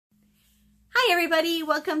Hi everybody,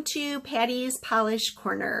 welcome to Patty's Polish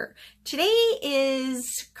Corner. Today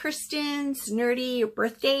is Kristen's nerdy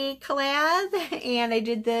birthday collab and I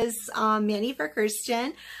did this mani for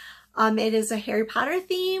Kristen. It is a Harry Potter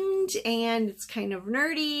themed and it's kind of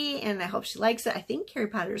nerdy and I hope she likes it. I think Harry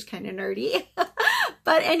Potter is kind of nerdy.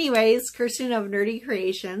 But anyways, Kristen of Nerdy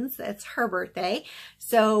Creations, that's her birthday.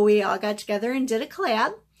 So we all got together and did a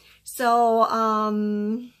collab. So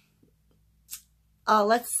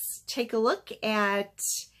let's take a look at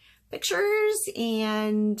pictures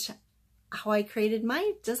and how I created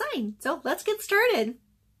my design. So let's get started.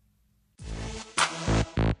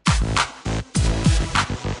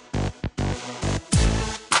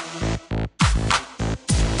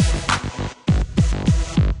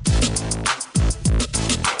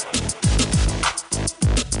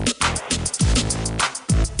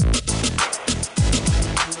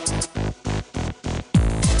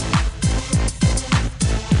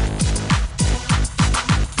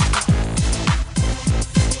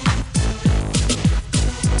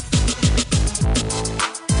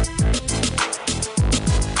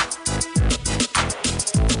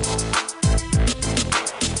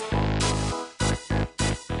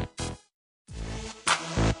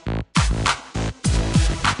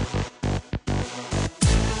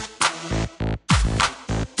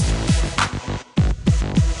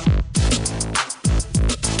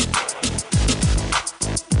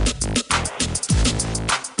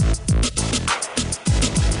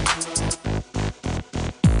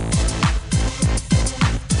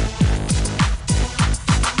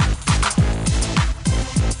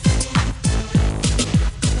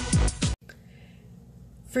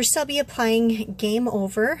 First, I'll be applying Game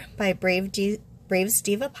Over by Braves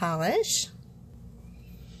Diva Polish.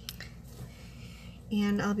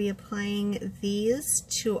 And I'll be applying these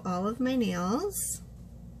to all of my nails.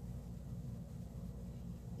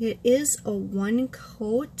 It is a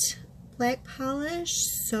one-coat black polish,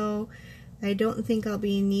 so I don't think I'll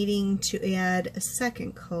be needing to add a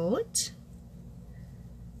second coat.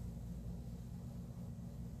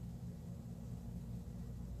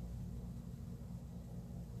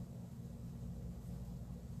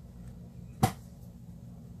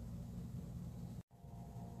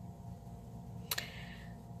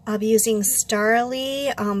 I'll be using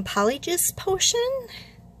Starly Polyjuice Potion,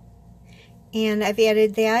 and I've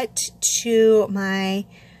added that to my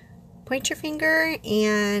pointer finger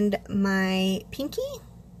and my pinky,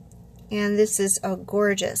 and this is a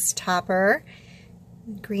gorgeous topper,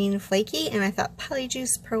 green flaky, and I thought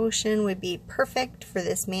Polyjuice Potion would be perfect for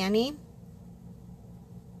this mani.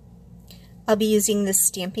 I'll be using this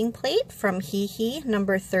stamping plate from HeHe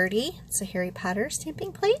number 30. It's a Harry Potter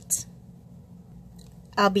stamping plate.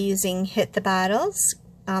 I'll be using Hit the Bottles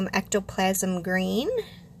Ectoplasm Green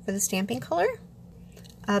for the stamping color.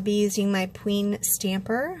 I'll be using my Queen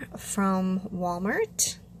stamper from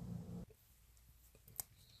Walmart.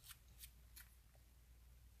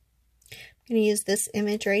 I'm going to use this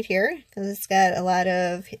image right here because it's got a lot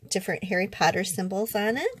of different Harry Potter symbols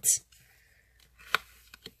on it.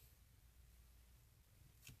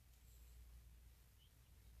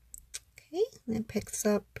 Okay, that picks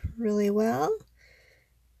up really well.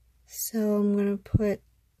 So I'm going to put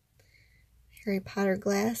Harry Potter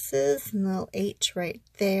glasses and the little H right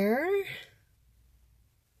there.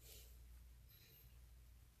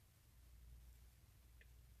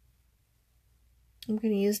 I'm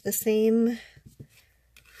going to use the same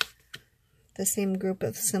group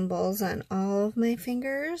of symbols on all of my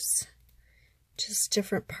fingers, just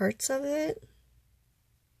different parts of it.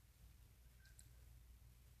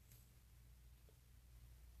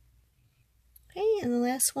 Okay, and the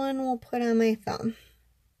last one we'll put on my thumb.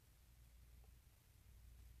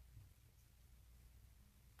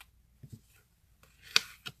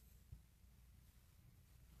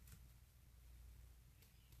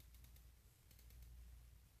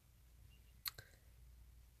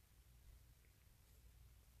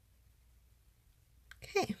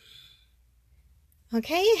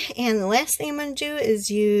 Okay, and the last thing I'm going to do is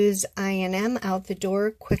use I&M Out the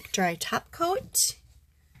Door Quick Dry Top Coat.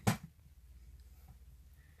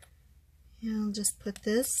 And I'll just put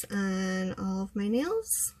this on all of my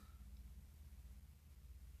nails.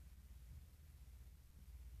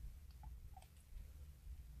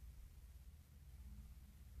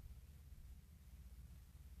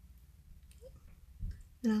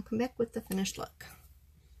 And I'll come back with the finished look.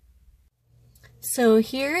 So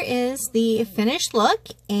here is the finished look,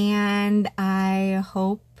 and I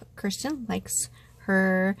hope Kristen likes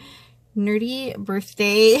her nerdy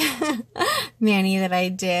birthday mani that I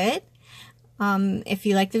did. If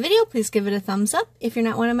you like the video, please give it a thumbs up. If you're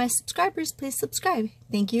not one of my subscribers, please subscribe.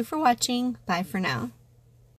 Thank you for watching. Bye for now.